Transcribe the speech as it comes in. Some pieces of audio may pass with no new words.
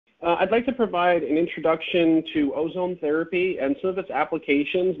I'd like to provide an introduction to ozone therapy and some of its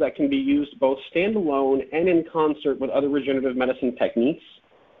applications that can be used both standalone and in concert with other regenerative medicine techniques,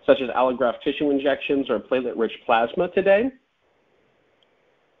 such as allograft tissue injections or platelet-rich plasma today.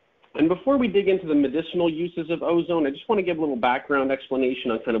 And before we dig into the medicinal uses of ozone, I just want to give a little background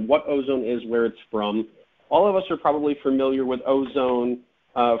explanation on kind of what ozone is, where it's from. All of us are probably familiar with ozone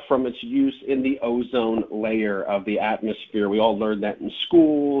from its use in the ozone layer of the atmosphere. We all learned that in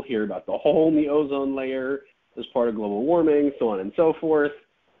school, hear about the hole in the ozone layer as part of global warming, so on and so forth.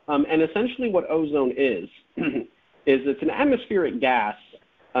 And essentially what ozone is it's an atmospheric gas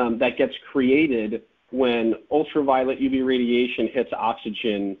that gets created when ultraviolet UV radiation hits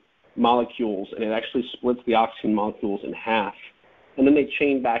oxygen molecules, and it actually splits the oxygen molecules in half. And then they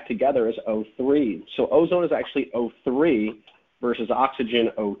chain back together as O3. So ozone is actually O3 versus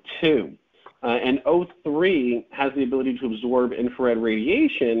oxygen O2. And O3 has the ability to absorb infrared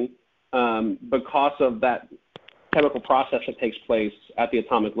radiation because of that chemical process that takes place at the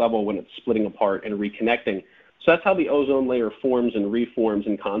atomic level when it's splitting apart and reconnecting. So that's how the ozone layer forms and reforms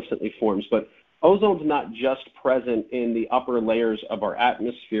and constantly forms. But ozone's not just present in the upper layers of our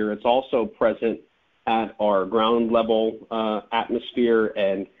atmosphere. It's also present at our ground level atmosphere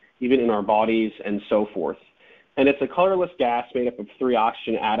and even in our bodies and so forth. And it's a colorless gas made up of 3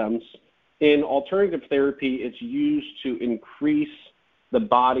 oxygen atoms. In alternative therapy, it's used to increase the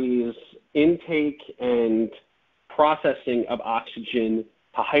body's intake and processing of oxygen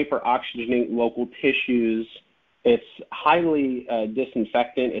to hyperoxygenate local tissues. It's highly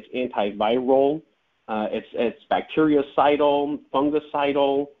disinfectant. It's antiviral. It's bactericidal,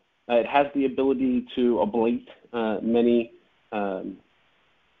 fungicidal. It has the ability to ablate many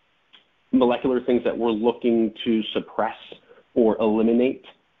molecular things that we're looking to suppress or eliminate,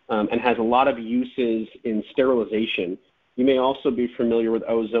 and has a lot of uses in sterilization. You may also be familiar with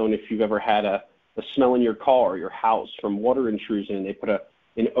ozone if you've ever had a smell in your car or your house from water intrusion, and they put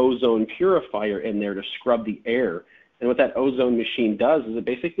an ozone purifier in there to scrub the air. And what that ozone machine does is it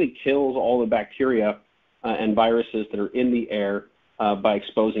basically kills all the bacteria and viruses that are in the air by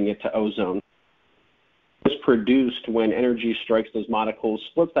exposing it to ozone. It's produced when energy strikes those molecules,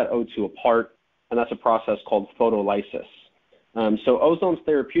 splits that O2 apart, and that's a process called photolysis. So ozone's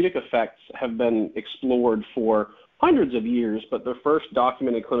therapeutic effects have been explored for hundreds of years, but the first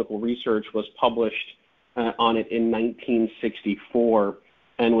documented clinical research was published on it in 1964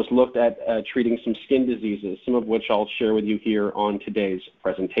 and was looked at treating some skin diseases, some of which I'll share with you here on today's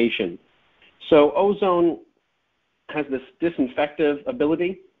presentation. So ozone has this disinfective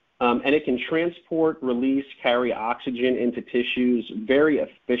ability, and it can transport, release, carry oxygen into tissues very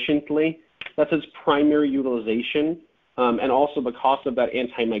efficiently. That's its primary utilization. And also because of that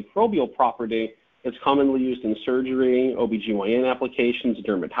antimicrobial property, it's commonly used in surgery, OBGYN applications,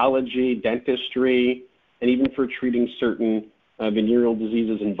 dermatology, dentistry, and even for treating certain venereal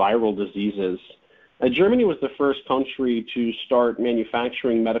diseases and viral diseases. Germany was the first country to start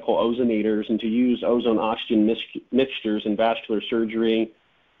manufacturing medical ozonators and to use ozone-oxygen mixtures in vascular surgery,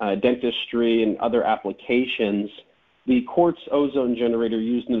 dentistry, and other applications. The quartz ozone generator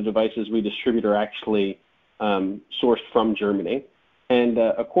used in the devices we distribute are actually sourced from Germany. And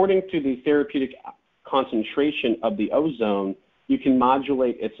according to the therapeutic concentration of the ozone, you can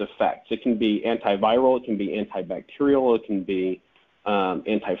modulate its effects. It can be antiviral, it can be antibacterial, it can be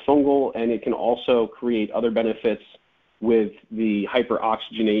antifungal, and it can also create other benefits with the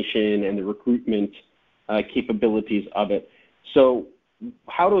hyperoxygenation and the recruitment capabilities of it. So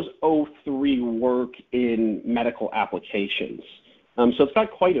how does O3 work in medical applications? So it's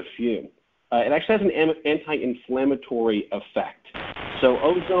got quite a few. It actually has an anti-inflammatory effect. So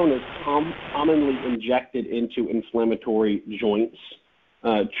ozone is commonly injected into inflammatory joints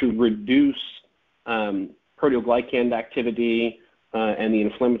to reduce proteoglycan activity and the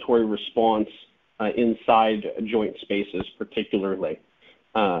inflammatory response inside joint spaces particularly.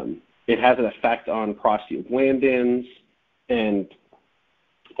 It has an effect on prostaglandins and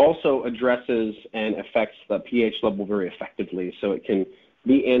also addresses and affects the pH level very effectively. So it can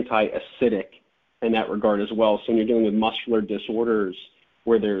be anti-acidic in that regard as well. So when you're dealing with muscular disorders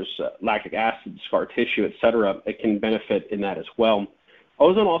where there's lactic acid, scar tissue, et cetera, it can benefit in that as well.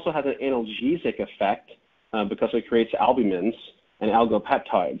 Ozone also has an analgesic effect because it creates albumins and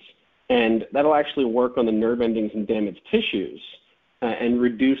algopeptides. And that'll actually work on the nerve endings and damaged tissues and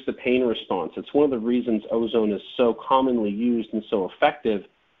reduce the pain response. It's one of the reasons ozone is so commonly used and so effective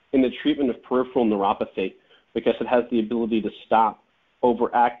in the treatment of peripheral neuropathy, because it has the ability to stop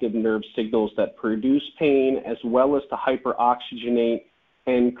overactive nerve signals that produce pain, as well as to hyperoxygenate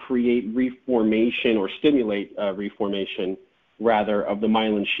and create reformation or stimulate reformation rather, of the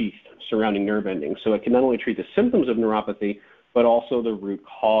myelin sheath surrounding nerve endings. So it can not only treat the symptoms of neuropathy, but also the root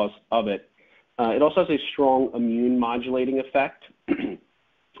cause of it. It also has a strong immune modulating effect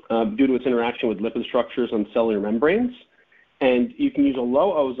due to its interaction with lipid structures on cellular membranes. And you can use a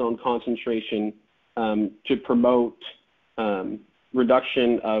low ozone concentration to promote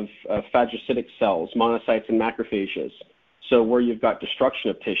reduction of phagocytic cells, monocytes, and macrophages. So where you've got destruction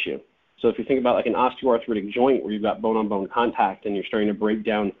of tissue. So if you think about like an osteoarthritic joint where you've got bone-on-bone contact and you're starting to break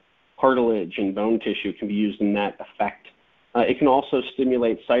down cartilage and bone tissue, it can be used in that effect. It can also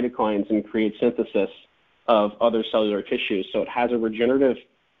stimulate cytokines and create synthesis of other cellular tissues. So it has a regenerative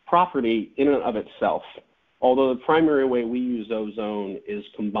property in and of itself. Although the primary way we use ozone is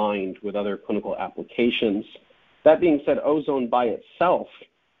combined with other clinical applications. That being said, ozone by itself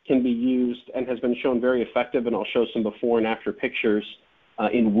can be used and has been shown very effective, and I'll show some before and after pictures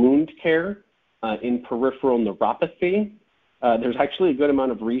in wound care, in peripheral neuropathy. There's actually a good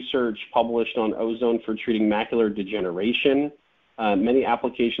amount of research published on ozone for treating macular degeneration, many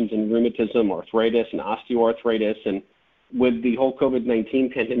applications in rheumatism, arthritis, and osteoarthritis. And with the whole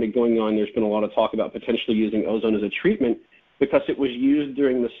COVID-19 pandemic going on, there's been a lot of talk about potentially using ozone as a treatment because it was used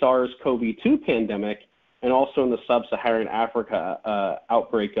during the SARS-CoV-2 pandemic and also in the sub-Saharan Africa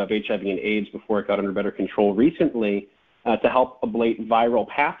outbreak of HIV and AIDS before it got under better control recently to help ablate viral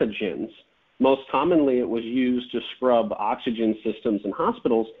pathogens. Most commonly, it was used to scrub oxygen systems in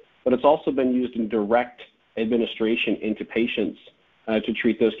hospitals, but it's also been used in direct administration into patients to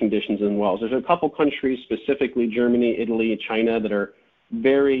treat those conditions as well. There's a couple countries, specifically Germany, Italy, China, that are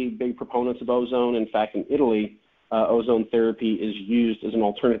very big proponents of ozone. In fact, in Italy, ozone therapy is used as an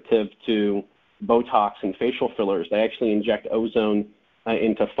alternative to Botox and facial fillers. They actually inject ozone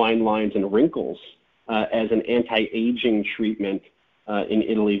into fine lines and wrinkles as an anti-aging treatment in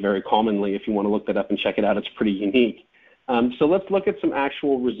Italy very commonly. If you want to look that up and check it out, it's pretty unique. So let's look at some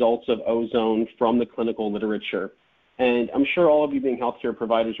actual results of ozone from the clinical literature. And I'm sure all of you being healthcare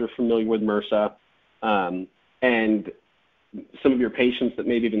providers are familiar with MRSA and some of your patients that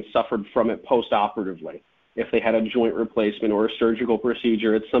maybe even suffered from it post-operatively. If they had a joint replacement or a surgical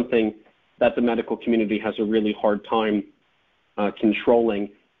procedure, it's something that the medical community has a really hard time controlling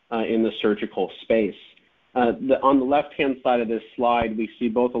in the surgical space. On the left-hand side of this slide, we see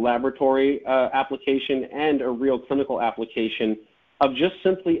both a laboratory application and a real clinical application of just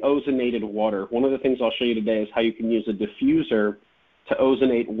simply ozonated water. One of the things I'll show you today is how you can use a diffuser to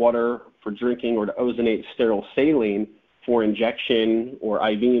ozonate water for drinking or to ozonate sterile saline for injection or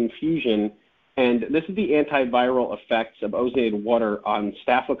IV infusion. And this is the antiviral effects of ozonated water on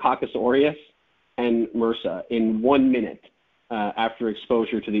Staphylococcus aureus and MRSA in 1 minute after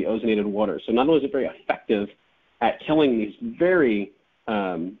exposure to the ozonated water. So not only is it very effective at killing these very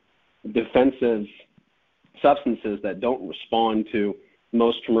defensive substances that don't respond to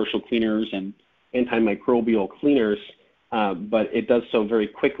most commercial cleaners and antimicrobial cleaners, but it does so very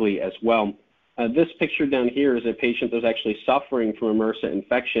quickly as well. This picture down here is a patient that's actually suffering from a MRSA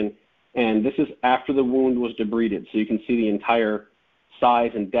infection, and this is after the wound was debrided. So you can see the entire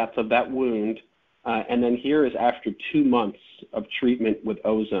size and depth of that wound. And then here is after 2 months of treatment with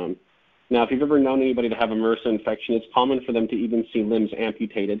ozone. Now, if you've ever known anybody to have a MRSA infection, it's common for them to even see limbs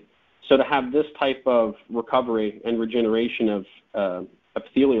amputated. So to have this type of recovery and regeneration of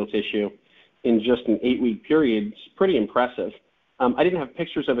epithelial tissue in just an 8-week period is pretty impressive. I didn't have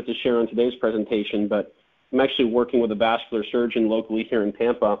pictures of it to share on today's presentation, but I'm actually working with a vascular surgeon locally here in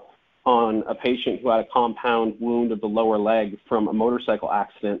Tampa on a patient who had a compound wound of the lower leg from a motorcycle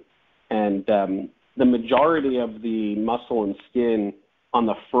accident. And the majority of the muscle and skin on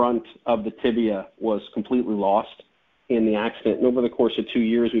the front of the tibia was completely lost in the accident. And over the course of 2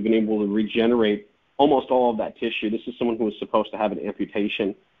 years, we've been able to regenerate almost all of that tissue. This is someone who was supposed to have an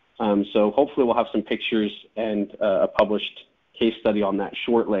amputation. So hopefully we'll have some pictures and a published case study on that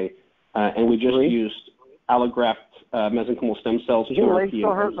shortly. And we just used allograft mesenchymal stem cells therapy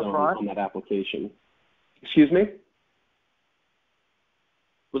on that application. Excuse me?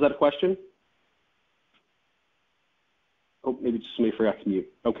 Was that a question? Oh, maybe just somebody forgot to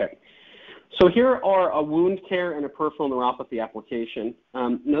mute. Okay. So here are a wound care and a peripheral neuropathy application.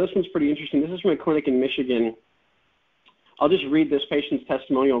 Now this one's pretty interesting. This is from a clinic in Michigan. I'll just read this patient's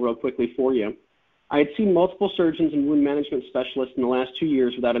testimonial real quickly for you. I had seen multiple surgeons and wound management specialists in the last 2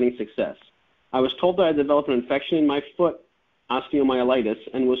 years without any success. I was told that I had developed an infection in my foot, osteomyelitis,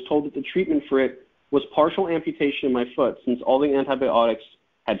 and was told that the treatment for it was partial amputation of my foot since all the antibiotics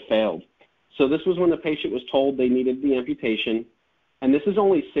had failed. So this was when the patient was told they needed the amputation, and this is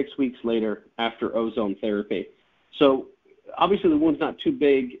only 6 weeks later after ozone therapy. So obviously the wound's not too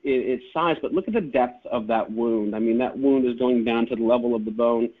big in its size, but look at the depth of that wound. I mean, that wound is going down to the level of the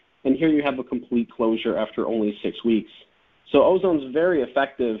bone, and here you have a complete closure after only 6 weeks. So ozone's very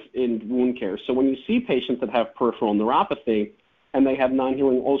effective in wound care. So when you see patients that have peripheral neuropathy and they have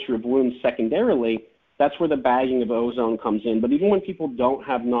non-healing ulcerative wounds secondarily, that's where the bagging of ozone comes in. But even when people don't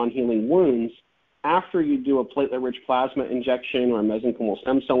have non-healing wounds, after you do a platelet-rich plasma injection or a mesenchymal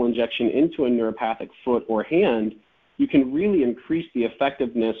stem cell injection into a neuropathic foot or hand, you can really increase the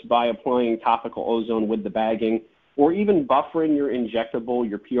effectiveness by applying topical ozone with the bagging, or even buffering your injectable,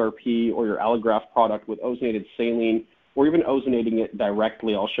 your PRP, or your allograft product with ozonated saline, or even ozonating it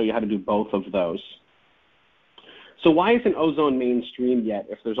directly. I'll show you how to do both of those. So why isn't ozone mainstream yet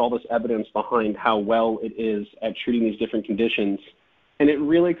if there's all this evidence behind how well it is at treating these different conditions? And it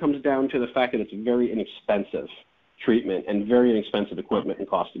really comes down to the fact that it's very inexpensive treatment and very inexpensive equipment and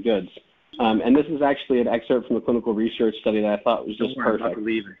cost of goods. And this is actually an excerpt from a clinical research study that I thought was just perfect.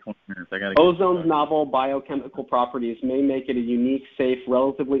 Ozone's novel biochemical properties may make it a unique, safe,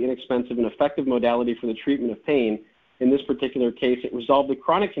 relatively inexpensive, and effective modality for the treatment of pain. In this particular case, it resolved a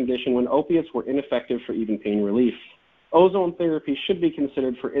chronic condition when opiates were ineffective for even pain relief. Ozone therapy should be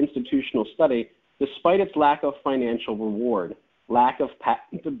considered for institutional study despite its lack of financial reward, lack of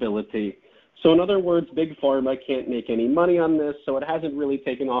patentability. So in other words, Big Pharma can't make any money on this, so it hasn't really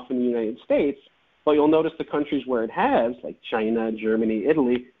taken off in the United States. But you'll notice the countries where it has, like China, Germany,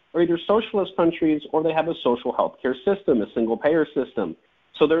 Italy, are either socialist countries or they have a social health care system, a single-payer system.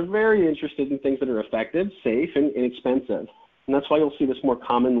 So they're very interested in things that are effective, safe, and inexpensive. And that's why you'll see this more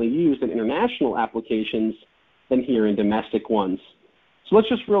commonly used in international applications than here in domestic ones. So let's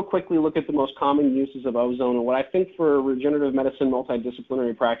just real quickly look at the most common uses of ozone, and what I think for regenerative medicine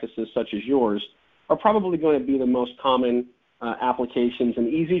multidisciplinary practices such as yours are probably going to be the most common applications and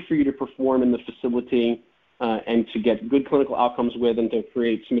easy for you to perform in the facility and to get good clinical outcomes with and to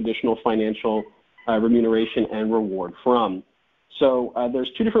create some additional financial remuneration and reward from. So there's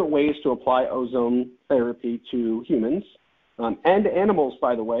two different ways to apply ozone therapy to humans and animals,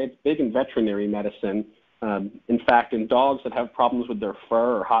 by the way. It's big in veterinary medicine. In fact, in dogs that have problems with their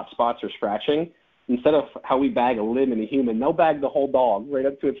fur or hot spots or scratching, instead of how we bag a limb in a human, they'll bag the whole dog right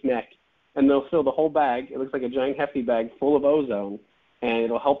up to its neck, and they'll fill the whole bag. It looks like a giant hefty bag full of ozone, and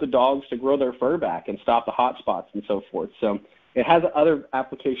it'll help the dogs to grow their fur back and stop the hot spots and so forth. So it has other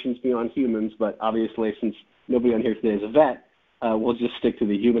applications beyond humans, but obviously since nobody on here today is a vet, we'll just stick to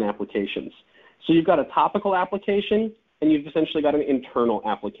the human applications. So you've got a topical application, and you've essentially got an internal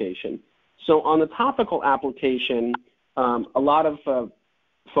application. So on the topical application, a lot of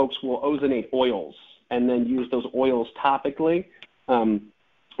folks will ozonate oils and then use those oils topically,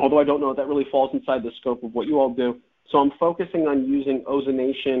 although I don't know if that really falls inside the scope of what you all do. So I'm focusing on using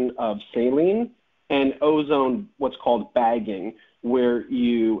ozonation of saline and ozone, what's called bagging, where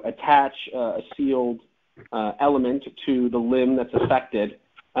you attach a sealed element to the limb that's affected,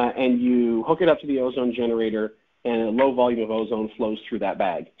 and you hook it up to the ozone generator, and a low volume of ozone flows through that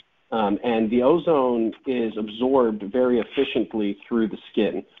bag. And the ozone is absorbed very efficiently through the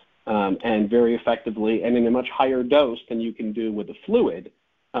skin and very effectively and in a much higher dose than you can do with the fluid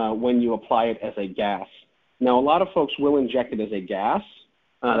when you apply it as a gas. Now, a lot of folks will inject it as a gas.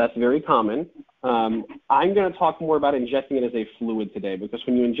 That's very common. I'm going to talk more about injecting it as a fluid today because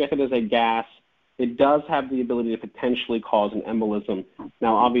when you inject it as a gas, it does have the ability to potentially cause an embolism.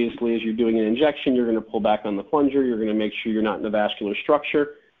 Now, obviously, as you're doing an injection, you're going to pull back on the plunger. You're going to make sure you're not in the vascular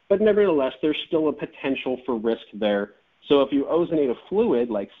structure. But nevertheless, there's still a potential for risk there. So if you ozonate a fluid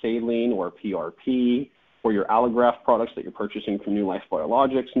like saline or PRP or your allograft products that you're purchasing from New Life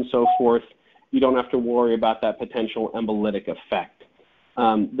Biologics and so forth, you don't have to worry about that potential embolytic effect.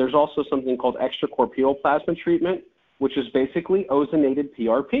 There's also something called extracorporeal plasma treatment, which is basically ozonated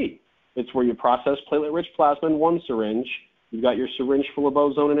PRP. It's where you process platelet-rich plasma in one syringe. You've got your syringe full of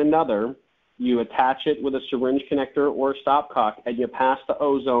ozone in another. You attach it with a syringe connector or a stopcock, and you pass the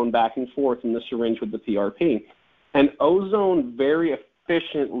ozone back and forth in the syringe with the PRP. And ozone very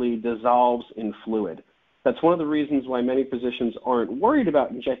efficiently dissolves in fluid. That's one of the reasons why many physicians aren't worried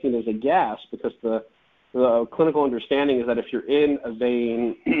about injecting it as a gas, because the clinical understanding is that if you're in a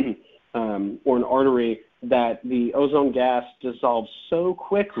vein or an artery, that the ozone gas dissolves so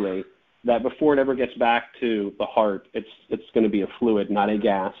quickly that before it ever gets back to the heart, it's going to be a fluid, not a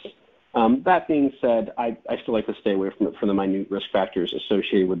gas. That being said, I still like to stay away from it for the minute risk factors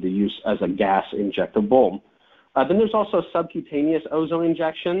associated with the use as a gas injectable. Then there's also subcutaneous ozone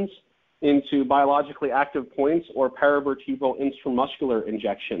injections into biologically active points or paravertebral intramuscular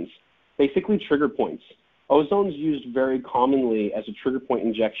injections, basically trigger points. Ozone is used very commonly as a trigger point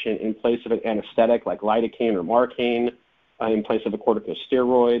injection in place of an anesthetic like lidocaine or Marcaine. in place of a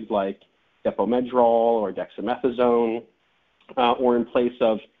corticosteroid like depomedrol or dexamethasone, or in place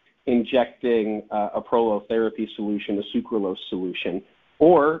of injecting a prolotherapy solution, a sucralose solution,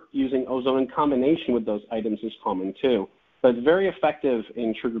 or using ozone in combination with those items is common too. But it's very effective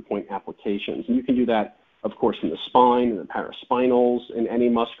in trigger point applications. And you can do that, of course, in the spine, in the paraspinals, in any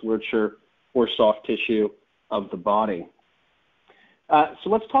musculature or soft tissue of the body. So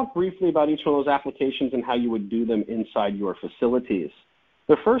let's talk briefly about each one of those applications and how you would do them inside your facilities.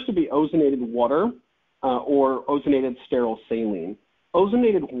 The first would be ozonated water or ozonated sterile saline.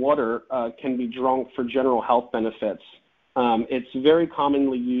 Ozonated water can be drunk for general health benefits. It's very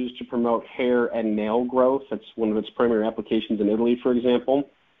commonly used to promote hair and nail growth. That's one of its primary applications in Italy, for example.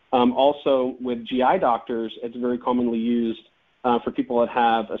 Also, with GI doctors, it's very commonly used for people that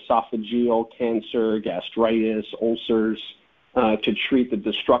have esophageal cancer, gastritis, ulcers, to treat the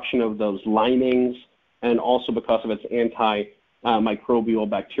destruction of those linings, and also because of its antimicrobial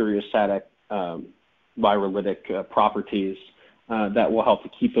bacteriostatic virolytic properties that will help to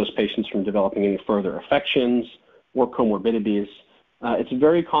keep those patients from developing any further infections or comorbidities. It's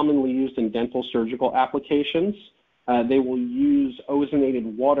very commonly used in dental surgical applications. They will use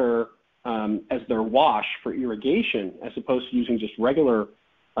ozonated water as their wash for irrigation as opposed to using just regular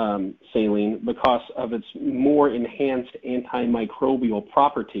saline because of its more enhanced antimicrobial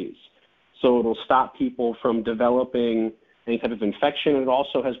properties. So it'll stop people from developing any type of infection. It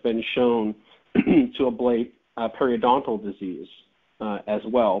also has been shown to ablate periodontal disease as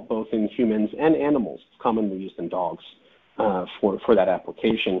well, both in humans and animals. It's commonly used in dogs for that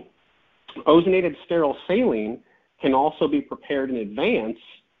application. Ozonated sterile saline can also be prepared in advance,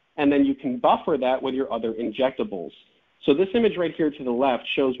 and then you can buffer that with your other injectables. So this image right here to the left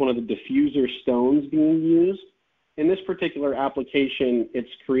shows one of the diffuser stones being used. In this particular application, it's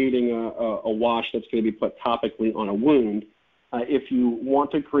creating a wash that's going to be put topically on a wound. If you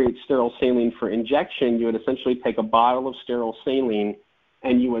want to create sterile saline for injection, you would essentially take a bottle of sterile saline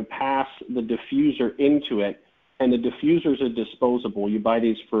and you would pass the diffuser into it. And the diffusers are disposable. You buy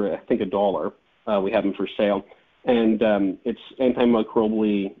these for, I think, $1. We have them for sale. And it's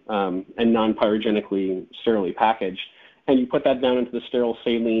antimicrobially and non-pyrogenically sterilely packaged. And you put that down into the sterile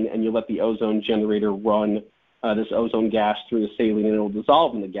saline and you let the ozone generator run this ozone gas through the saline and it will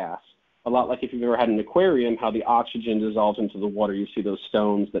dissolve in the gas. A lot like if you've ever had an aquarium, how the oxygen dissolves into the water. You see those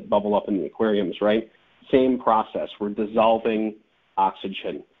stones that bubble up in the aquariums, right? Same process. We're dissolving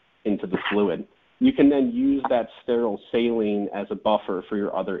oxygen into the fluid. You can then use that sterile saline as a buffer for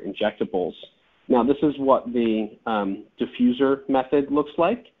your other injectables. Now, this is what the diffuser method looks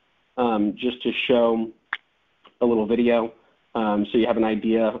like, just to show a little video so you have an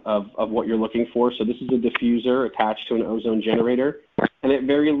idea of what you're looking for. So this is a diffuser attached to an ozone generator, and it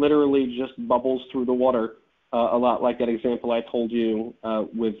very literally just bubbles through the water, a lot like that example I told you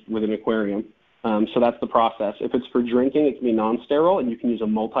with an aquarium. So that's the process. If it's for drinking, it can be non-sterile, and you can use a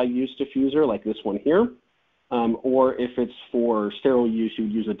multi-use diffuser like this one here. Or if it's for sterile use, you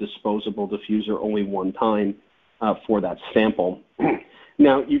would use a disposable diffuser only one time for that sample.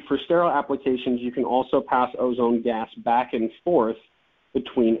 Now, for sterile applications, you can also pass ozone gas back and forth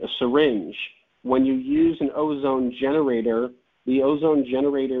between a syringe. When you use an ozone generator, the ozone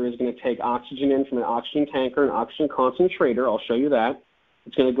generator is going to take oxygen in from an oxygen tanker, an oxygen concentrator. I'll show you that.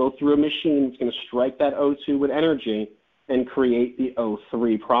 It's going to go through a machine. It's going to strike that O2 with energy and create the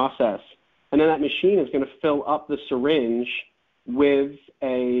O3 process. And then that machine is going to fill up the syringe with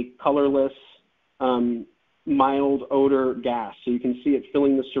a colorless, mild odor gas. So you can see it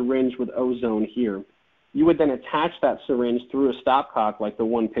filling the syringe with ozone here. You would then attach that syringe through a stopcock like the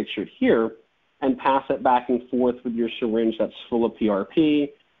one pictured here and pass it back and forth with your syringe that's full of PRP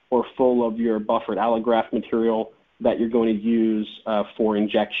or full of your buffered allograft material that you're going to use for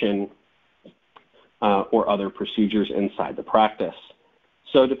injection or other procedures inside the practice.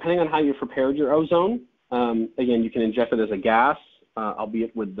 So depending on how you prepared your ozone, again, you can inject it as a gas,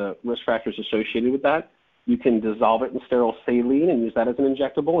 albeit with the risk factors associated with that. You can dissolve it in sterile saline and use that as an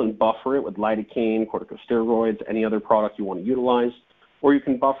injectable and buffer it with lidocaine, corticosteroids, any other product you want to utilize. Or you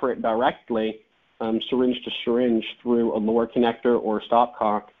can buffer it directly, syringe to syringe, through a lower connector or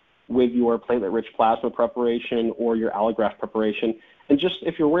stopcock with your platelet-rich plasma preparation or your allograft preparation. And just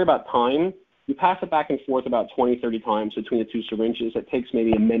if you're worried about time, you pass it back and forth about 20, 30 times between the two syringes. It takes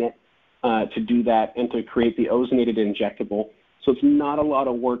maybe a minute to do that and to create the ozonated injectable. So it's not a lot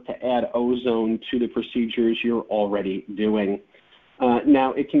of work to add ozone to the procedures you're already doing.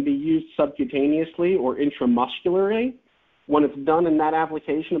 Now, it can be used subcutaneously or intramuscularly. When it's done in that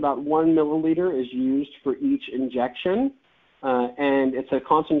application, about 1 milliliter is used for each injection, and it's a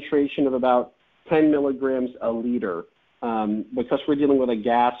concentration of about 10 milligrams a liter. Because we're dealing with a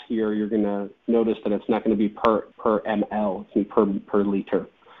gas here, you're going to notice that it's not going to be per ml, it's going to be per liter,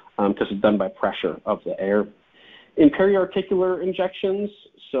 because it's done by pressure of the air. In periarticular injections,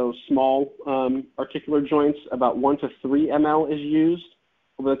 so small articular joints, about 1 to 3 ml is used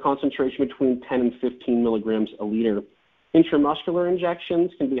with a concentration between 10 and 15 milligrams a liter. Intramuscular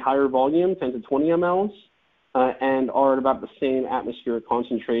injections can be higher volume, 10 to 20 mLs, and are at about the same atmospheric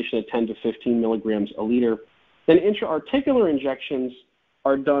concentration at 10 to 15 milligrams a liter. Then intra-articular injections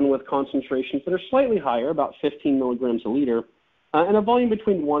are done with concentrations that are slightly higher, about 15 milligrams a liter, and a volume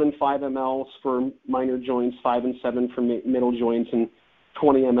between 1 and 5 mLs for minor joints, 5 and 7 for middle joints, and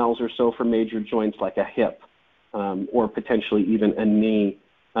 20 mLs or so for major joints like a hip, or potentially even a knee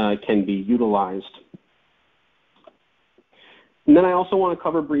can be utilized. And then I also want to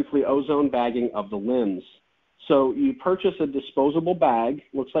cover briefly ozone bagging of the limbs. So you purchase a disposable bag,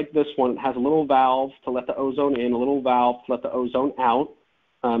 looks like this one. It has a little valve to let the ozone in, a little valve to let the ozone out.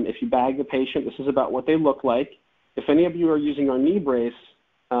 If you bag the patient, this is about what they look like. If any of you are using our knee brace,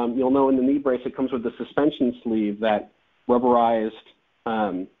 you'll know in the knee brace it comes with the suspension sleeve, that rubberized,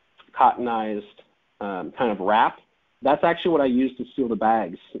 cottonized kind of wrap. That's actually what I use to seal the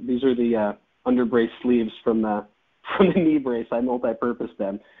bags. These are the underbrace sleeves from the knee brace. I multi-purpose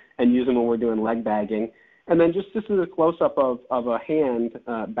them and use them when we're doing leg bagging. And then just this is a close-up of a hand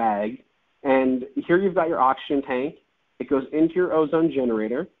bag. And here you've got your oxygen tank. It goes into your ozone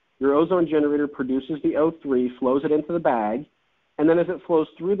generator. Your ozone generator produces the O3, flows it into the bag. And then as it flows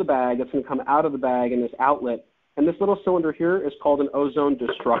through the bag, it's going to come out of the bag in this outlet. And this little cylinder here is called an ozone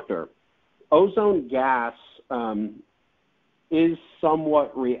destructor. Ozone gas is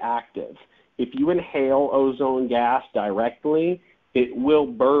somewhat reactive. If you inhale ozone gas directly, it will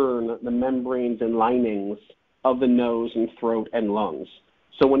burn the membranes and linings of the nose and throat and lungs.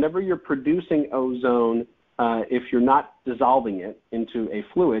 So whenever you're producing ozone, if you're not dissolving it into a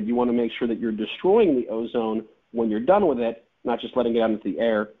fluid, you want to make sure that you're destroying the ozone when you're done with it, not just letting it out into the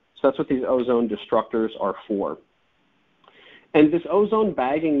air. So that's what these ozone destructors are for. And this ozone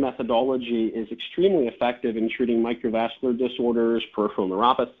bagging methodology is extremely effective in treating microvascular disorders, peripheral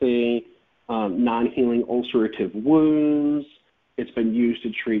neuropathy, non-healing ulcerative wounds. It's been used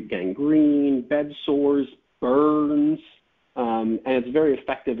to treat gangrene, bed sores, burns, and it's very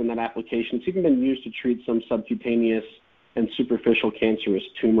effective in that application. It's even been used to treat some subcutaneous and superficial cancerous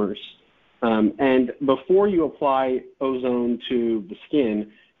tumors. And before you apply ozone to the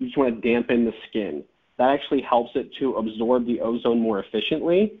skin, you just want to dampen the skin. That actually helps it to absorb the ozone more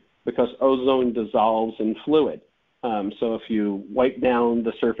efficiently because ozone dissolves in fluid. So if you wipe down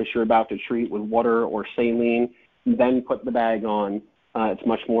the surface you're about to treat with water or saline, then put the bag on, it's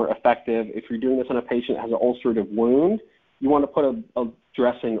much more effective. If you're doing this on a patient that has an ulcerative wound, you want to put a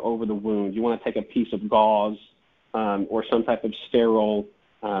dressing over the wound. You want to take a piece of gauze or some type of sterile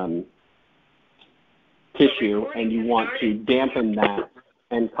tissue, and you want to dampen that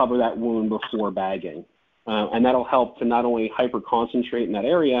and cover that wound before bagging. And that'll help to not only hyperconcentrate in that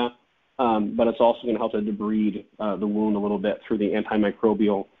area, but it's also going to help to debride the wound a little bit through the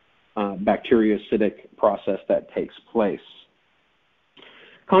antimicrobial bacteriocytic process that takes place.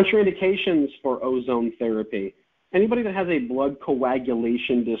 Contraindications for ozone therapy. Anybody that has a blood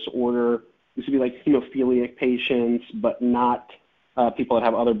coagulation disorder, this would be like hemophiliac patients, but not people that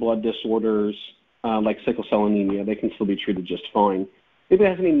have other blood disorders like sickle cell anemia. They can still be treated just fine. If it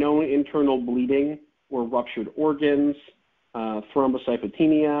has any known internal bleeding or ruptured organs,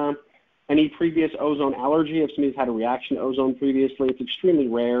 thrombocytopenia, any previous ozone allergy, if somebody's had a reaction to ozone previously, it's extremely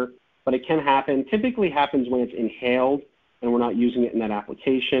rare, but it can happen. Typically happens when it's inhaled and we're not using it in that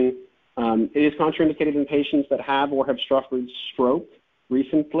application. It is contraindicated in patients that have or have suffered stroke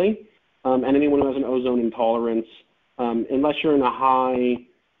recently, and anyone who has an ozone intolerance, unless you're in a high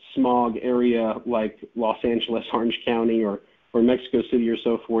smog area like Los Angeles, Orange County, or Mexico City or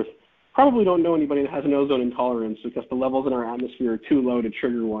so forth, probably don't know anybody that has an ozone intolerance because the levels in our atmosphere are too low to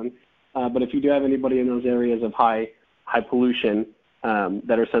trigger one. But if you do have anybody in those areas of high pollution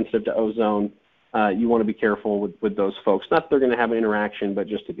that are sensitive to ozone, you want to be careful with those folks. Not that they're going to have an interaction, but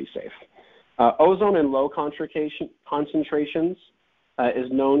just to be safe. Ozone in low concentrations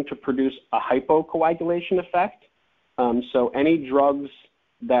is known to produce a hypocoagulation effect. So any drugs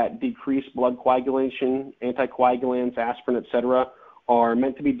that decrease blood coagulation, anticoagulants, aspirin, et cetera, are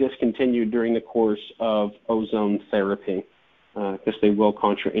meant to be discontinued during the course of ozone therapy because they will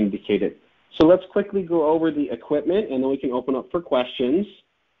contraindicate it. So let's quickly go over the equipment, and then we can open up for questions.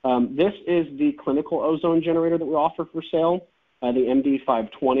 This is the clinical ozone generator that we offer for sale, the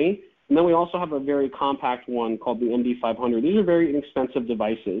MD520. And then we also have a very compact one called the MD500. These are very inexpensive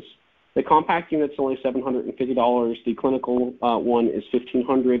devices. The compact unit's only $750. The clinical one is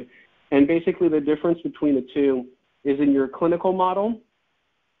 $1,500. And basically the difference between the two is in your clinical model,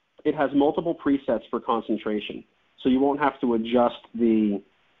 it has multiple presets for concentration. So you won't have to adjust the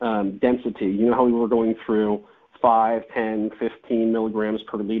density. You know how we were going through 5, 10, 15 milligrams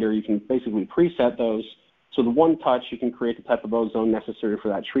per liter. You can basically preset those. So the one touch, you can create the type of ozone necessary for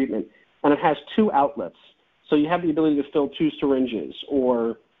that treatment. And it has 2 outlets. So you have the ability to fill 2 syringes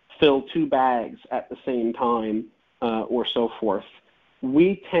or fill 2 bags at the same time or so forth.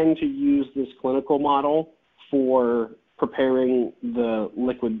 We tend to use this clinical model for preparing the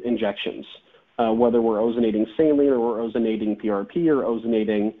liquid injections, whether we're ozonating saline or we're ozonating PRP or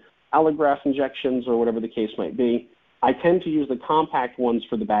ozonating allograft injections or whatever the case might be. I tend to use the compact ones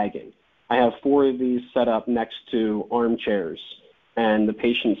for the bagging. I have 4 of these set up next to armchairs, and the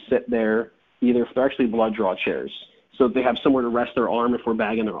patients sit there, either they're actually blood draw chairs, so they have somewhere to rest their arm if we're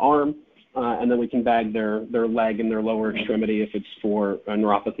bagging their arm, and then we can bag their leg and their lower extremity if it's for a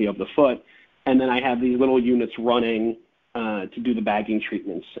neuropathy of the foot. And then I have these little units running to do the bagging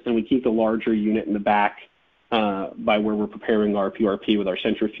treatments, and we keep the larger unit in the back by where we're preparing our PRP with our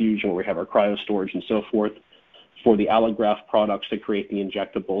centrifuge and where we have our cryo storage and so forth for the allograft products to create the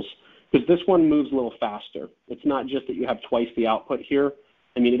injectables. Because this one moves a little faster. It's not just that you have twice the output here.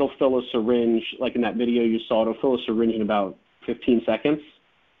 I mean, it'll fill a syringe, like in that video you saw, it'll fill a syringe in about 15 seconds,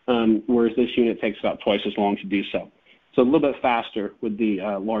 whereas this unit takes about twice as long to do so. So a little bit faster with the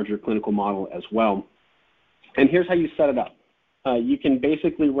larger clinical model as well. And here's how you set it up. You can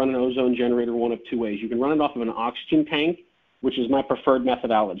basically run an ozone generator one of 2 ways. You can run it off of an oxygen tank, which is my preferred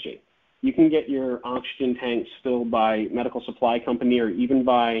methodology. You can get your oxygen tanks filled by medical supply company or even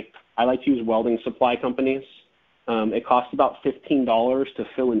by, I like to use welding supply companies. It costs about $15 to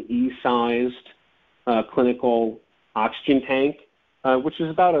fill an E-sized clinical oxygen tank, which is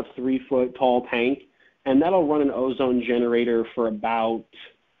about a 3-foot tall tank. And that'll run an ozone generator for about,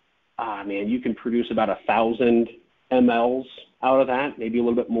 you can produce about 1,000 mLs out of that, maybe a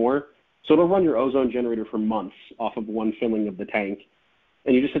little bit more. So it'll run your ozone generator for months off of one filling of the tank.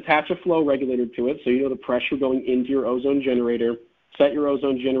 And you just attach a flow regulator to it so you know the pressure going into your ozone generator, set your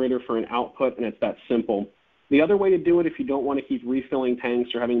ozone generator for an output, and it's that simple. The other way to do it if you don't want to keep refilling tanks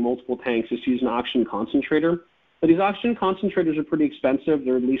or having multiple tanks is to use an oxygen concentrator. But these oxygen concentrators are pretty expensive.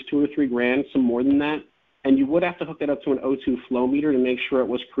 They're at least $2 or $3 grand, some more than that. And you would have to hook that up to an O2 flow meter to make sure it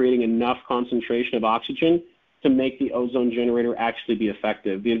was creating enough concentration of oxygen to make the ozone generator actually be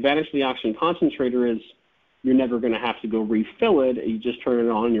effective. The advantage of the oxygen concentrator is you're never going to have to go refill it. You just turn it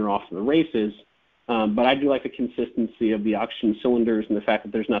on and you're off to the races. But I do like the consistency of the oxygen cylinders and the fact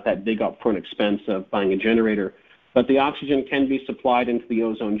that there's not that big upfront expense of buying a generator. But the oxygen can be supplied into the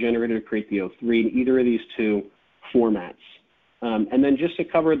ozone generator to create the O3 in either of these 2 formats. And then just to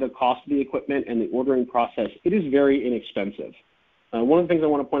cover the cost of the equipment and the ordering process, it is very inexpensive. One of the things I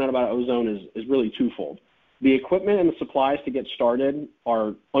want to point out about ozone is really twofold. The equipment and the supplies to get started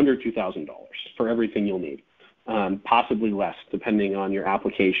are under $2,000 for everything you'll need, possibly less depending on your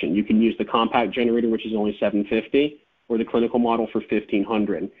application. You can use the compact generator, which is only $750, or the clinical model for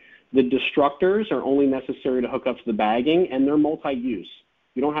 $1,500. The destructors are only necessary to hook up to the bagging, and they're multi-use.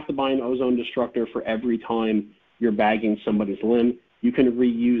 You don't have to buy an ozone destructor for every time you're bagging somebody's limb. You can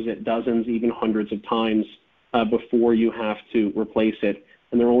reuse it dozens, even hundreds of times before you have to replace it,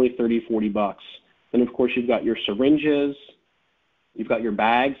 and they're only $30, $40. And of course, you've got your syringes, you've got your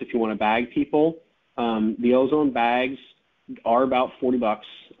bags if you want to bag people. The ozone bags are about $40,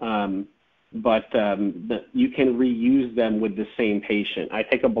 but you can reuse them with the same patient. I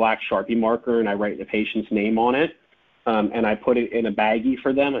take a black Sharpie marker and I write the patient's name on it, and I put it in a baggie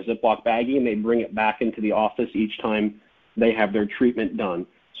for them, a Ziploc baggie, and they bring it back into the office each time they have their treatment done.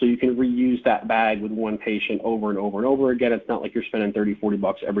 So you can reuse that bag with one patient over and over and over again. It's not like you're spending $30,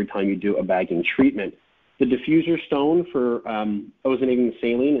 $40 every time you do a bagging treatment. The diffuser stone for ozonating the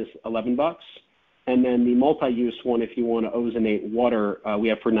saline is $11. And then the multi-use one, if you want to ozonate water, we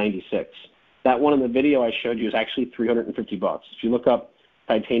have for $96. That one in the video I showed you is actually $350. If you look up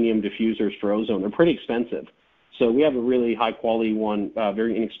titanium diffusers for ozone, they're pretty expensive. So we have a really high-quality one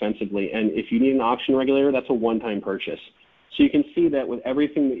very inexpensively. And if you need an oxygen regulator, that's a one-time purchase. So you can see that with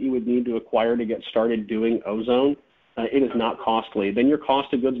everything that you would need to acquire to get started doing ozone, it is not costly. Then your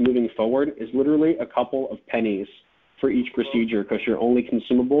cost of goods moving forward is literally a couple of pennies for each procedure because your only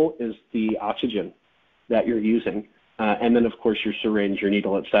consumable is the oxygen that you're using. And then, of course, your syringe, your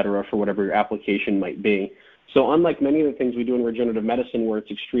needle, et cetera, for whatever your application might be. So unlike many of the things we do in regenerative medicine where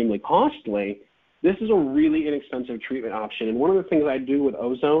it's extremely costly, this is a really inexpensive treatment option. And one of the things I do with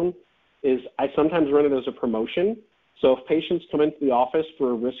ozone is I sometimes run it as a promotion. So if patients come into the office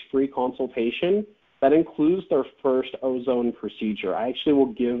for a risk-free consultation, that includes their first ozone procedure. I actually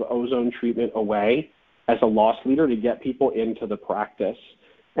will give ozone treatment away as a loss leader to get people into the practice.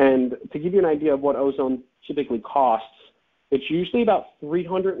 And to give you an idea of what ozone typically costs, it's usually about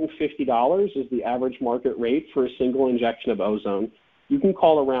 $350 is the average market rate for a single injection of ozone. You can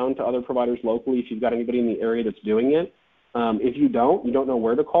call around to other providers locally if you've got anybody in the area that's doing it. If you don't know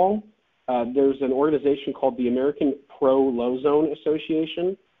where to call, there's an organization called the American Pro-Lozone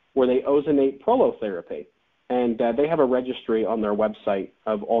Association where they ozonate prolotherapy. And they have a registry on their website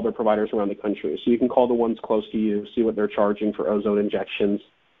of all their providers around the country. So you can call the ones close to you, see what they're charging for ozone injections.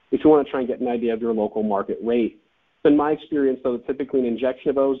 If you want to try and get an idea of your local market rate. In my experience, though, typically an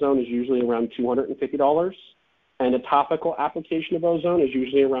injection of ozone is usually around $250, and a topical application of ozone is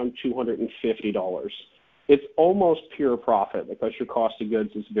usually around $250. It's almost pure profit because your cost of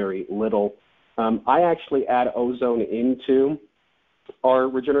goods is very little. I actually add ozone into our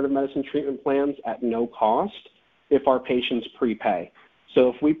regenerative medicine treatment plans at no cost if our patients prepay. So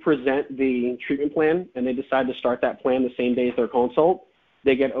if we present the treatment plan and they decide to start that plan the same day as their consult,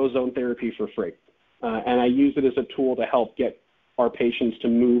 they get ozone therapy for free. And I use it as a tool to help get our patients to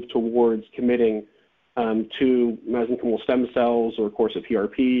move towards committing to mesenchymal stem cells or a course of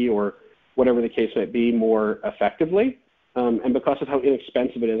PRP or whatever the case might be more effectively. And because of how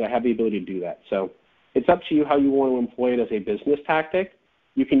inexpensive it is, I have the ability to do that. So it's up to you how you want to employ it as a business tactic.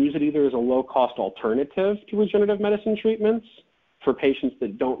 You can use it either as a low-cost alternative to regenerative medicine treatments for patients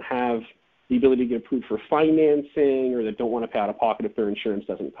that don't have the ability to get approved for financing or that don't want to pay out of pocket if their insurance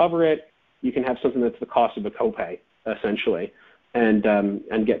doesn't cover it. You can have something that's the cost of a copay, essentially, and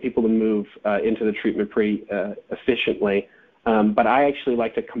get people to move into the treatment pretty efficiently. But I actually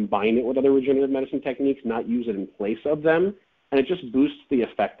like to combine it with other regenerative medicine techniques, not use it in place of them, and it just boosts the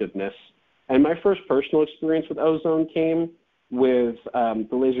effectiveness. And my first personal experience with ozone came with the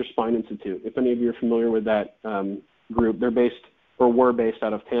Laser Spine Institute. If any of you are familiar with that group, they're based or were based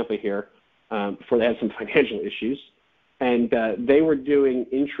out of Tampa here before they had some financial issues. And they were doing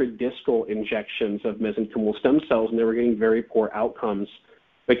intradiscal injections of mesenchymal stem cells, and they were getting very poor outcomes.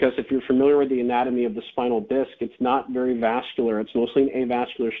 Because if you're familiar with the anatomy of the spinal disc, it's not very vascular. It's mostly an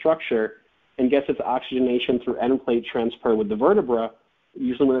avascular structure and gets its oxygenation through end plate transfer with the vertebra,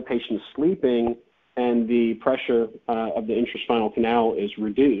 usually when the patient's sleeping and the pressure of the intraspinal canal is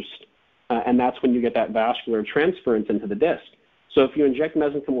reduced. And that's when you get that vascular transference into the disc. So if you inject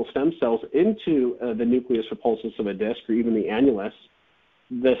mesenchymal stem cells into the nucleus repulsus of a disc or even the annulus,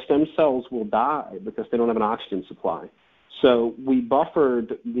 the stem cells will die because they don't have an oxygen supply. So we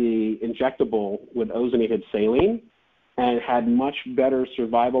buffered the injectable with ozonated saline and had much better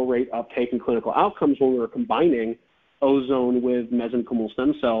survival rate, uptake, and clinical outcomes when we were combining ozone with mesenchymal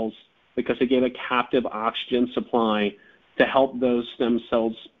stem cells because it gave a captive oxygen supply to help those stem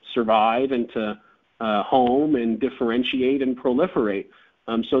cells survive and to home and differentiate and proliferate.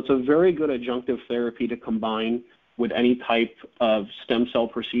 So it's a very good adjunctive therapy to combine with any type of stem cell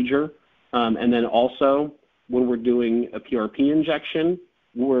procedure. And then also, when we're doing a PRP injection,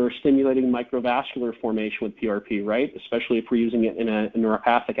 we're stimulating microvascular formation with PRP, right? Especially if we're using it in a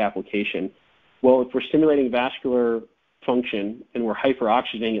neuropathic application. Well, if we're stimulating vascular function and we're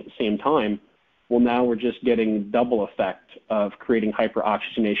hyperoxygenating at the same time, well, now we're just getting double effect of creating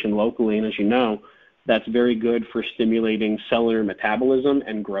hyperoxygenation locally. And as you know, that's very good for stimulating cellular metabolism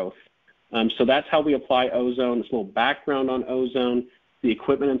and growth. So that's how we apply ozone. There's a little background on ozone, the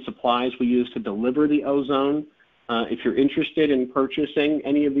equipment and supplies we use to deliver the ozone. If you're interested in purchasing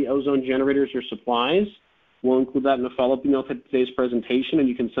any of the ozone generators or supplies, we'll include that in a follow-up email to today's presentation, and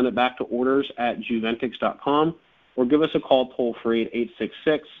you can send it back to orders@juventix.com or give us a call toll-free at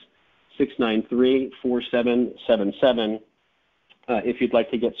 866-693-4777 if you'd like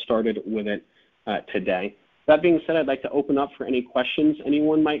to get started with it today. That being said, I'd like to open up for any questions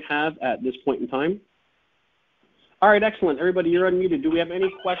anyone might have at this point in time. All right, excellent. Everybody, you're unmuted. Do we have any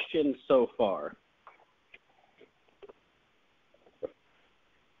questions so far?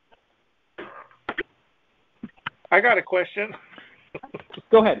 I got a question.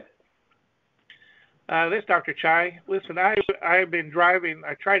 Go ahead. This is Dr. Chai. Listen, I've been driving.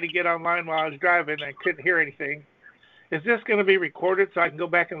 I tried to get online while I was driving. I couldn't hear anything. Is this going to be recorded so I can go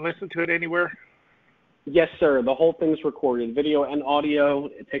back and listen to it anywhere? Yes, sir. The whole thing's recorded, video and audio.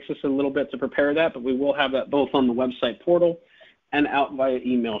 It takes us a little bit to prepare that, but we will have that both on the website portal and out via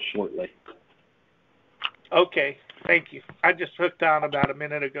email shortly. Okay. Thank you. I just hooked on about a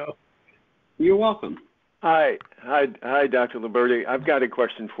minute ago. You're welcome. Hi, Dr. Liberti. I've got a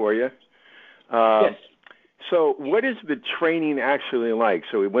question for you. Yes. So what is the training actually like?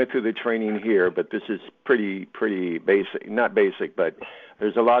 So we went through the training here, but this is pretty basic, not basic, but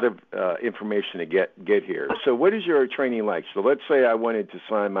there's a lot of information to get here. So what is your training like? So let's say I wanted to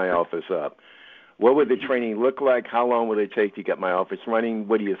sign my office up. What would the training look like? How long would it take to get my office running?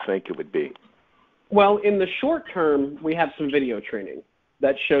 What do you think it would be? Well, in the short term, we have some video training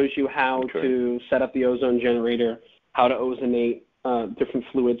that shows you how to set up the ozone generator, how to ozonate different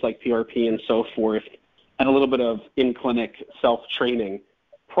fluids like PRP and so forth, and a little bit of in-clinic self-training.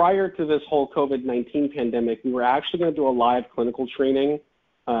 Prior to this whole COVID-19 pandemic, we were actually going to do a live clinical training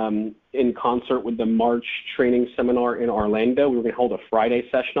in concert with the March training seminar in Orlando. We were going to hold a Friday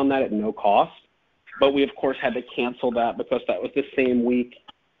session on that at no cost, but we, of course, had to cancel that because that was the same week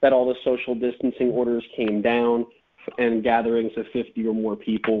that all the social distancing orders came down and gatherings of 50 or more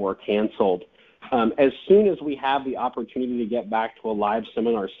people were canceled. As soon as we have the opportunity to get back to a live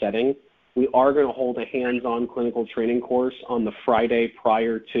seminar setting, we are going to hold a hands-on clinical training course on the Friday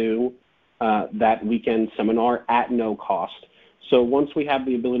prior to that weekend seminar at no cost. So once we have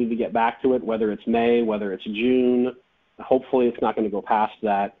the ability to get back to it, whether it's May, whether it's June, hopefully it's not going to go past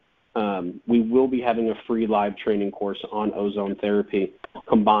that, we will be having a free live training course on ozone therapy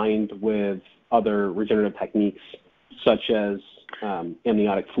combined with other regenerative techniques such as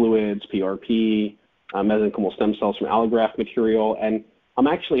amniotic fluids, PRP, mesenchymal stem cells from allograft material. And I'm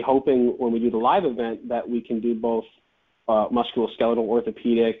actually hoping when we do the live event that we can do both musculoskeletal,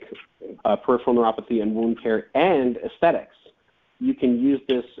 orthopedic, peripheral neuropathy and wound care, and aesthetics. You can use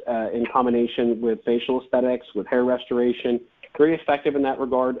this in combination with facial aesthetics, with hair restoration. Very effective in that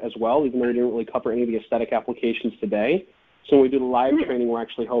regard as well, even though we didn't really cover any of the aesthetic applications today. So when we do the live training, we're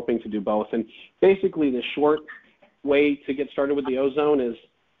actually hoping to do both. And basically the short way to get started with the ozone is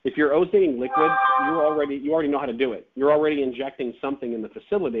if you're ozonating liquids, you already know how to do it. You're already injecting something in the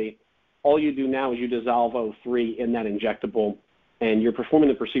facility. All you do now is you dissolve O3 in that injectable, and you're performing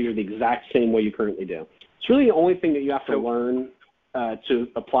the procedure the exact same way you currently do. It's really the only thing that you have to learn to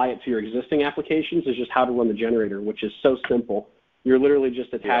apply it to your existing applications is just how to run the generator, which is so simple. You're literally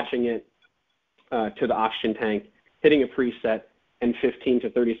just attaching it to the oxygen tank, hitting a preset, and 15 to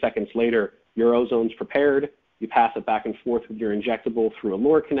 30 seconds later, your ozone's prepared. You pass it back and forth with your injectable through a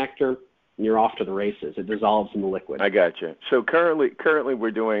lure connector, and you're off to the races. It dissolves in the liquid. I got you. So currently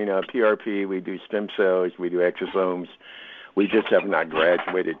we're doing PRP, we do stem cells, we do exosomes. We just have not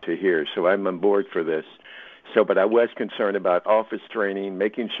graduated to here, so I'm on board for this. So, but I was concerned about office training,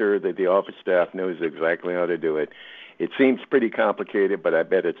 making sure that the office staff knows exactly how to do it. It seems pretty complicated, but I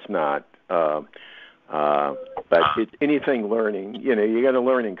bet it's not. But it's anything learning, you got a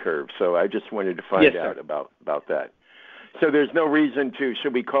learning curve. So I just wanted to find out about that. So there's no reason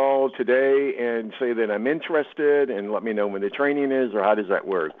should we call today and say that I'm interested and let me know when the training is, or how does that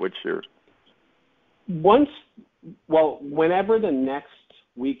work? Whenever the next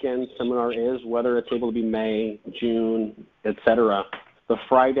weekend seminar is, whether it's able to be May, June, etc., the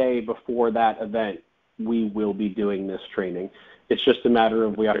Friday before that event, we will be doing this training. It's just a matter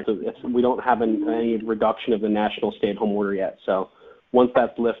of we don't have any reduction of the national stay-at-home order yet. So once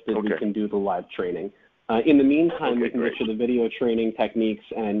that's lifted, we can do the live training. In the meantime, we can get you the video training techniques.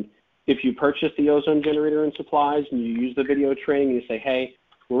 And if you purchase the ozone generator and supplies and you use the video training, you say, hey,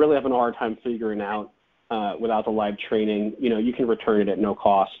 we're really having a hard time figuring out without the live training, you can return it at no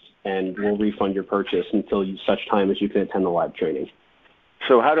cost, and we'll refund your purchase until such time as you can attend the live training.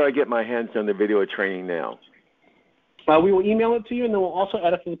 So how do I get my hands on the video training now? We will email it to you, and then we'll also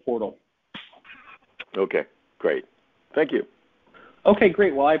add it to the portal. Okay, great. Thank you. Okay,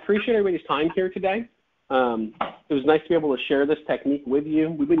 great. Well, I appreciate everybody's time here today. It was nice to be able to share this technique with you.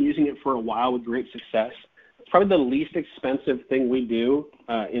 We've been using it for a while with great success. It's probably the least expensive thing we do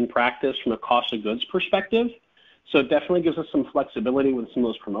in practice from a cost of goods perspective. So it definitely gives us some flexibility with some of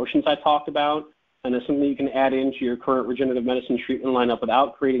those promotions I talked about, and it's something you can add into your current regenerative medicine treatment lineup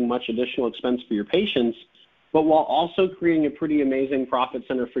without creating much additional expense for your patients, but while also creating a pretty amazing profit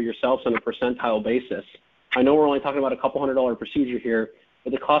center for yourselves on a percentile basis. I know we're only talking about a couple $100 procedure here,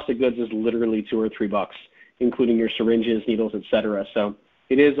 but the cost of goods is literally $2 or $3, including your syringes, needles, etc. So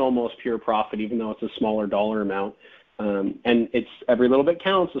it is almost pure profit, even though it's a smaller dollar amount. And it's every little bit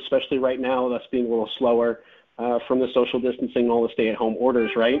counts, especially right now, us being a little slower from the social distancing, all the stay-at-home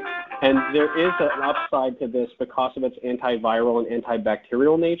orders, right? And there is an upside to this because of its antiviral and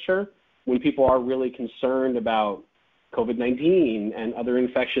antibacterial nature. When people are really concerned about COVID-19 and other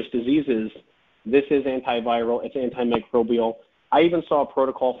infectious diseases, this is antiviral, it's antimicrobial. I even saw a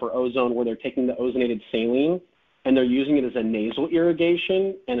protocol for ozone where they're taking the ozonated saline and they're using it as a nasal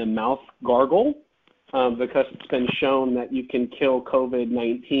irrigation and a mouth gargle because it's been shown that you can kill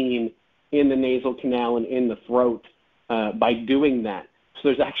COVID-19 in the nasal canal and in the throat by doing that. So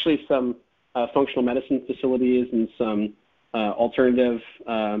there's actually some functional medicine facilities and some alternative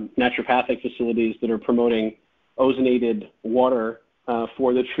naturopathic facilities that are promoting ozonated water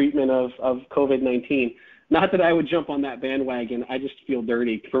for the treatment of COVID-19. Not that I would jump on that bandwagon. I just feel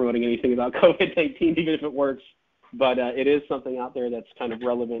dirty promoting anything about COVID-19, even if it works. But it is something out there that's kind of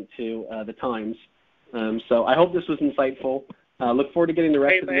relevant to the times. So I hope this was insightful. Look forward to getting the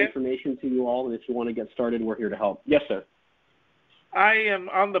rest of the information to you all. And if you want to get started, we're here to help. Yes, sir. I am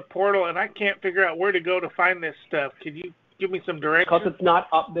on the portal, and I can't figure out where to go to find this stuff. Can you give me some directions? Because it's not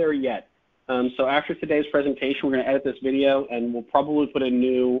up there yet. So after today's presentation, we're going to edit this video, and we'll probably put a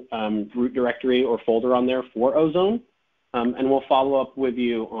new root directory or folder on there for Ozone, and we'll follow up with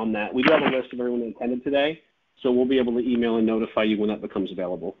you on that. We do have a list of everyone that attended today, so we'll be able to email and notify you when that becomes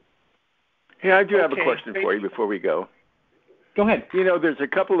available. Yeah, I do have a question for you before we go. Go ahead. You know, there's a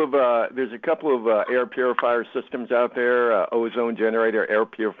couple of air purifier systems out there, ozone generator air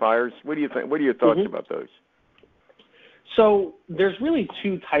purifiers. What do you think? What are your thoughts about those? So there's really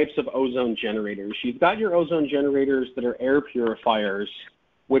two types of ozone generators. You've got your ozone generators that are air purifiers,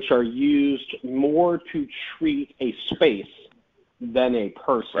 which are used more to treat a space than a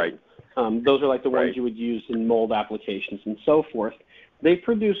person. Right. Those are like the ones you would use in mold applications and so forth. They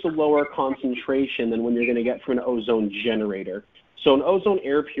produce a lower concentration than when you're going to get from an ozone generator. So an ozone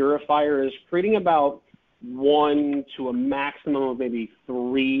air purifier is creating about 1 to a maximum of maybe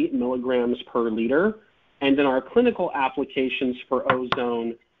 3 milligrams per liter. And in our clinical applications for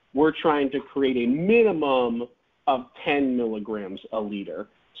ozone, we're trying to create a minimum of 10 milligrams a liter.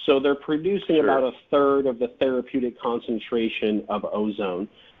 So they're producing about a third of the therapeutic concentration of ozone.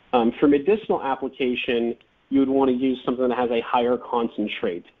 For medicinal application, you would want to use something that has a higher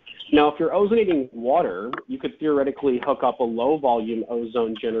concentrate. Now, if you're ozonating water, you could theoretically hook up a low-volume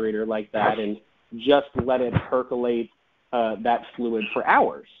ozone generator like that and just let it percolate that fluid for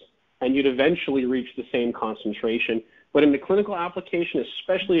hours, and you'd eventually reach the same concentration. But in the clinical application,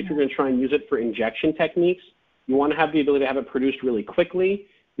 especially if you're going to try and use it for injection techniques, you want to have the ability to have it produced really quickly.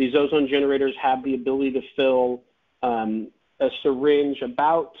 These ozone generators have the ability to fill a syringe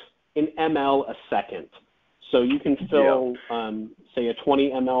about an ml a second. So you can fill, say, a 20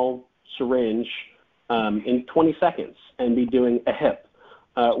 ml syringe in 20 seconds and be doing a hip.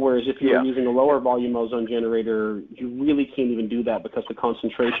 Whereas if you're using a lower volume ozone generator, you really can't even do that because the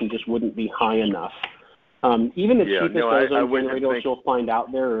concentration just wouldn't be high enough. Even the cheapest ozone generators you'll find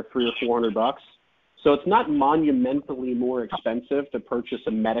out there are $300 or $400. So it's not monumentally more expensive to purchase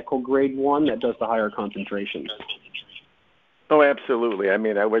a medical grade one that does the higher concentrations. Oh, absolutely. I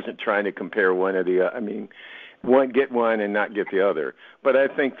mean, I wasn't trying to compare one or the other. Get one and not get the other. But I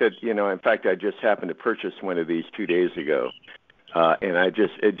think that, in fact, I just happened to purchase one of these 2 days ago. And I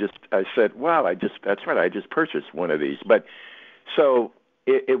said, wow, that's right, I just purchased one of these. But so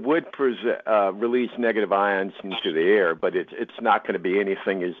it would release negative ions into the air, but it's not going to be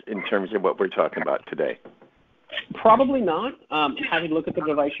anything in terms of what we're talking about today. Probably not. Having a look at the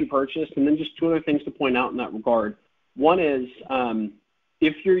device you purchased, and then just two other things to point out in that regard. One is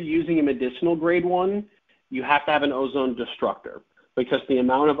if you're using a medicinal grade one, you have to have an ozone destructor because the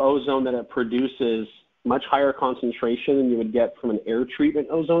amount of ozone that it produces much higher concentration than you would get from an air treatment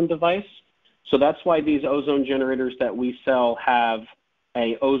ozone device. So that's why these ozone generators that we sell have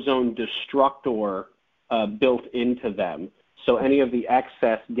a ozone destructor built into them. So any of the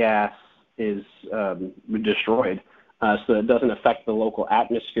excess gas is destroyed so that it doesn't affect the local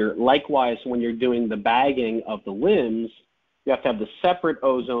atmosphere. Likewise, when you're doing the bagging of the limbs, you have to have the separate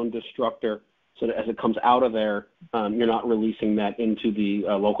ozone destructor so that as it comes out of there, you're not releasing that into the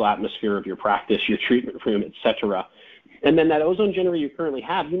local atmosphere of your practice, your treatment room, et cetera. And then that ozone generator you currently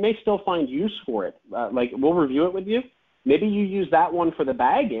have, you may still find use for it. Like we'll review it with you. Maybe you use that one for the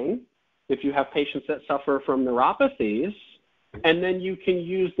bagging if you have patients that suffer from neuropathies, and then you can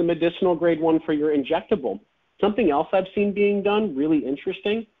use the medicinal grade one for your injectable. Something else I've seen being done, really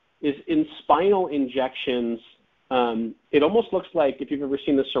interesting, is in spinal injections. It almost looks like if you've ever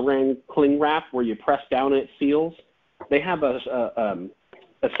seen the saran cling wrap where you press down and it seals. They have a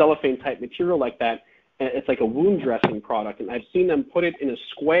cellophane type material like that. And it's like a wound dressing product, and I've seen them put it in a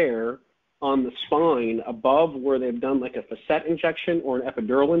square on the spine above where they've done like a facet injection or an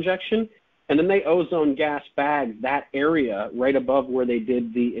epidural injection, and then they ozone gas bag that area right above where they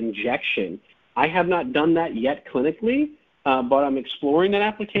did the injection. I have not done that yet clinically, but I'm exploring that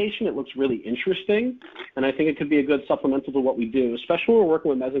application. It looks really interesting, and I think it could be a good supplemental to what we do, especially when we're working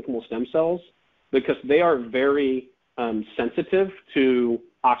with mesenchymal stem cells, because they are very sensitive to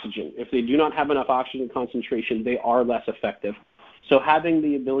oxygen. If they do not have enough oxygen concentration, they are less effective. So having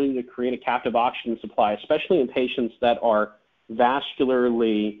the ability to create a captive oxygen supply, especially in patients that are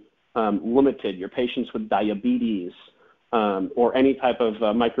vascularly limited, your patients with diabetes or any type of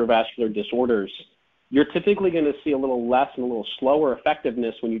microvascular disorders, you're typically going to see a little less and a little slower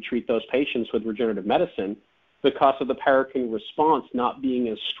effectiveness when you treat those patients with regenerative medicine because of the paracrine response not being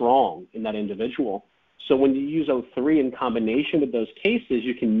as strong in that individual. So when you use O3 in combination with those cases,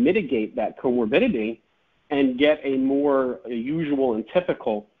 you can mitigate that comorbidity and get a more usual and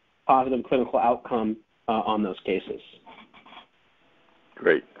typical positive clinical outcome on those cases.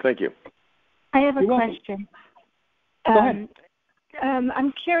 Great. Thank you. I have a question. Go ahead.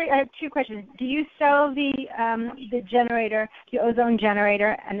 I'm curious. I have two questions. Do you sell the generator, the ozone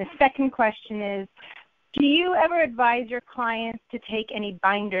generator? And the second question is, do you ever advise your clients to take any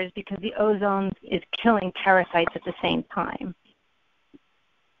binders because the ozone is killing parasites at the same time?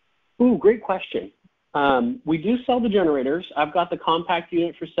 Ooh, great question. We do sell the generators. I've got the compact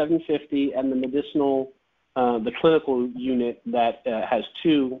unit for $750 and the medicinal, the clinical unit that has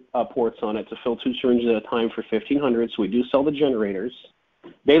two ports on it to fill 2 syringes at a time for $1,500. So we do sell the generators.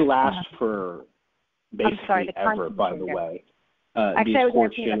 They last for basically ever, by the way. Actually, these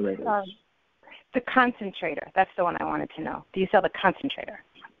quartz generators. The concentrator. That's the one I wanted to know. Do you sell the concentrator?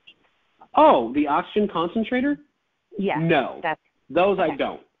 Oh, the oxygen concentrator? Yes. No. Those okay. I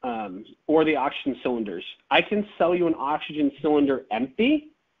don't. Or the oxygen cylinders. I can sell you an oxygen cylinder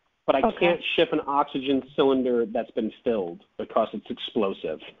empty, but I can't ship an oxygen cylinder that's been filled because it's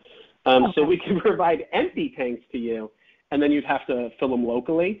explosive. So we can provide empty tanks to you, and then you'd have to fill them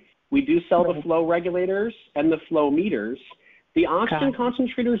locally. We do sell the flow regulators and the flow meters. The oxygen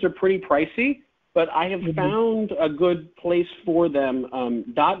concentrators are pretty pricey, but I have found a good place for them.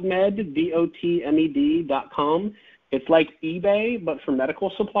 .med, DOTMED.com. It's like eBay, but for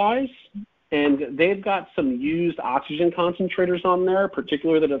medical supplies. And they've got some used oxygen concentrators on there,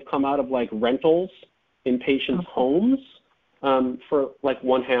 particularly that have come out of like rentals in patients' homes for like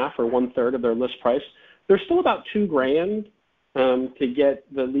 1/2 or 1/3 of their list price. They're still about $2,000 to get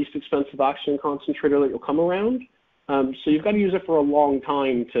the least expensive oxygen concentrator that you'll come around. So you've got to use it for a long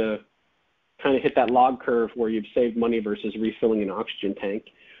time to kind of hit that log curve where you've saved money versus refilling an oxygen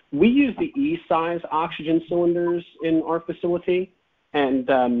tank. We use the E-size oxygen cylinders in our facility, and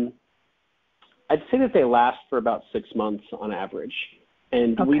I'd say that they last for about 6 months on average.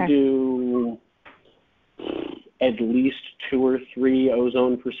 And we do at least 2 or 3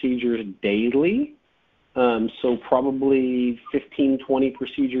 ozone procedures daily, so probably 15, 20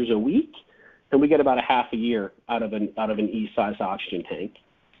 procedures a week. And we get about a half a year out of an E-size oxygen tank.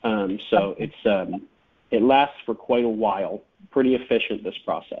 So it lasts for quite a while. Pretty efficient, this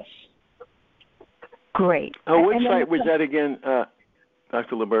process. Great. Oh, what site was that again,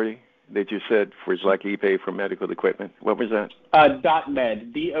 Dr. Liberti, that you said for like eBay for medical equipment? What was that?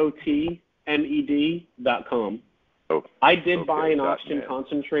 .med, DOTMED.com. Oh, I did buy an oxygen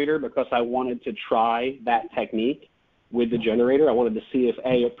concentrator because I wanted to try that technique with the generator. I wanted to see if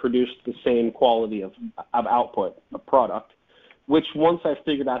it produced the same quality of output, of product, which once I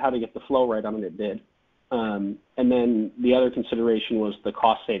figured out how to get the flow right on it did. And then the other consideration was the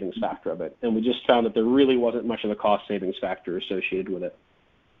cost savings factor of it. And we just found that there really wasn't much of a cost savings factor associated with it.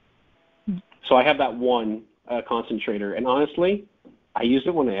 So I have that one concentrator. And honestly, I use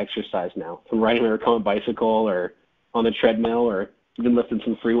it when I exercise now. If I'm riding my recumbent bicycle or on the treadmill or even lifting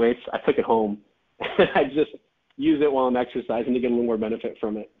some free weights, I took it home. I just use it while I'm exercising to get a little more benefit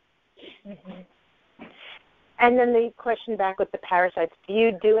from it. And then the question back with the parasites, do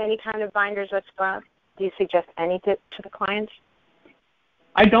you do any kind of binders whatsoever? Do you suggest any to the clients?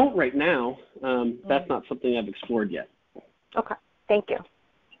 I don't right now. That's not something I've explored yet. Okay. Thank you.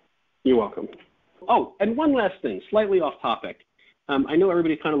 You're welcome. Oh, and one last thing, slightly off topic. I know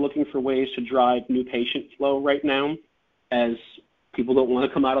everybody's kind of looking for ways to drive new patient flow right now as people don't want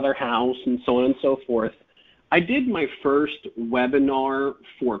to come out of their house and so on and so forth. I did my first webinar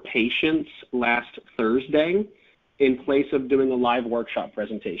for patients last Thursday in place of doing a live workshop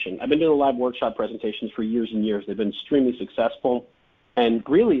presentation. I've been doing live workshop presentations for years and years. They've been extremely successful and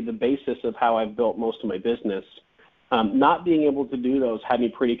really the basis of how I've built most of my business. Not being able to do those had me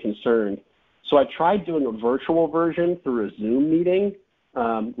pretty concerned. So I tried doing a virtual version through a Zoom meeting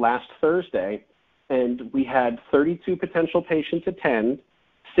last Thursday, and we had 32 potential patients attend.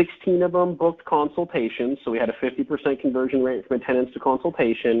 16 of them booked consultations, so we had a 50% conversion rate from attendance to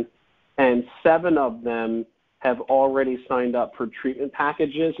consultation, and 7 of them have already signed up for treatment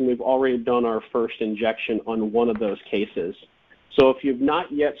packages, and we've already done our first injection on one of those cases. So if you've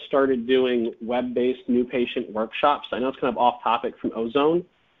not yet started doing web-based new patient workshops, I know it's kind of off topic from Ozone,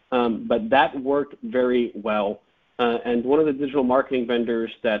 but that worked very well. and one of the digital marketing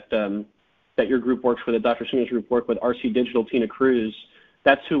vendors that your group works with, that Dr. Singer's group worked with, RC Digital, Tina Cruz,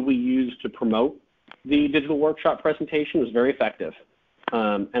 that's who we used to promote the digital workshop presentation. It was very effective.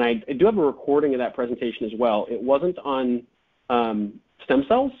 And I do have a recording of that presentation as well. It wasn't on stem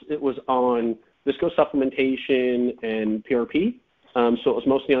cells. It was on visco supplementation and PRP. So it was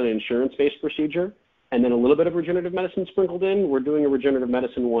mostly on an insurance-based procedure, and then a little bit of regenerative medicine sprinkled in. We're doing a regenerative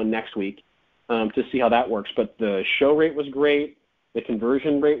medicine one next week to see how that works. But the show rate was great. The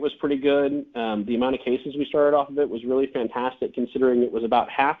conversion rate was pretty good. The amount of cases we started off of it was really fantastic, considering it was about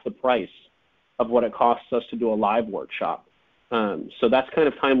half the price of what it costs us to do a live workshop. So that's kind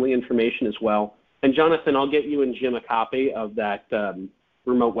of timely information as well. And Jonathan, I'll get you and Jim a copy of that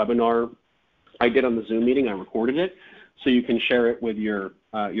remote webinar I did on the Zoom meeting. I recorded it, so you can share it with your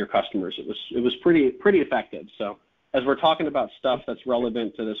customers. It was pretty effective. So as we're talking about stuff that's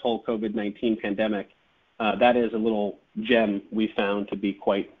relevant to this whole COVID-19 pandemic, that is a little gem we found to be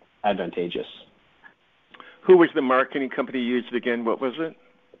quite advantageous. Who was the marketing company you used again? What was it?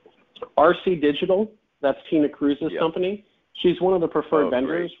 RC Digital. That's Tina Cruz's company. She's one of the preferred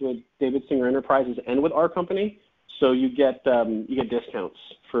vendors with David Singer Enterprises and with our company. So you get discounts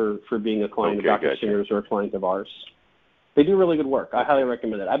for being a client of Dr. Singer's or a client of ours. They do really good work. I highly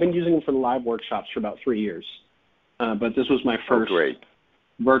recommend it. I've been using them for the live workshops for about 3 years, but this was my first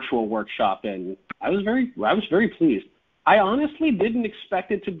virtual workshop, and I was very pleased. I honestly didn't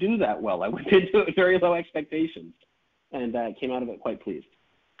expect it to do that well. I went into it with very low expectations, and came out of it quite pleased.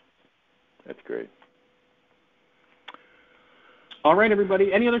 That's great. All right,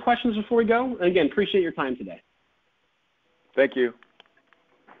 everybody. Any other questions before we go? And again, appreciate your time today. Thank you.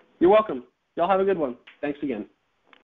 You're welcome. Y'all have a good one. Thanks again.